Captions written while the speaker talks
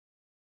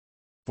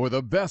For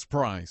the best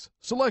price,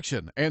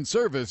 selection, and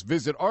service,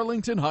 visit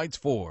Arlington Heights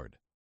Ford.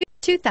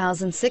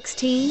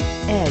 2016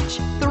 Edge.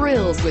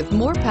 Thrills with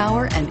more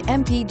power and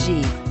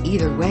MPG.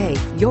 Either way,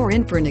 you're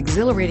in for an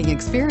exhilarating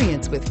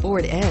experience with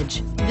Ford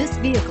Edge. This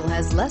vehicle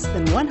has less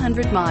than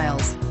 100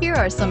 miles. Here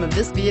are some of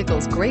this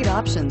vehicle's great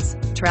options: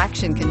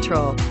 traction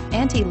control,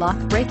 anti-lock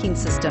braking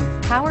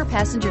system, power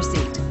passenger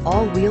seat,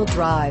 all-wheel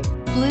drive,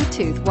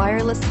 Bluetooth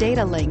wireless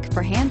data link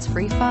for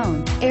hands-free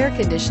phone, air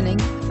conditioning,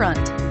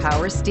 front,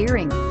 power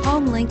steering,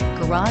 HomeLink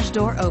garage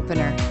door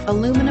opener,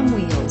 aluminum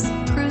wheels,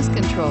 cruise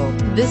control.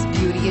 This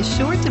beauty is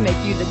sure to make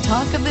you the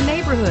talk of the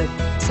neighborhood.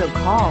 So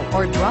call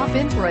or drop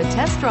in for a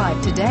test drive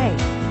today.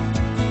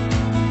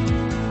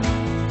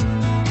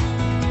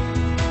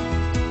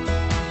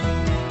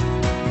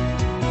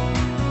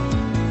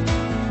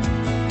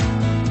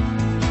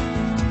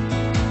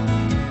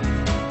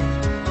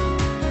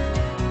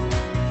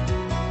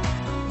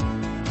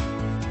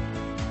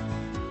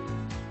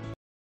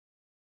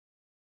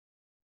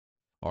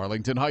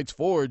 Arlington Heights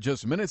Ford,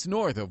 just minutes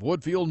north of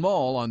Woodfield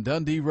Mall on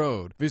Dundee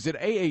Road. Visit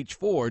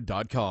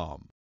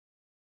ahford.com.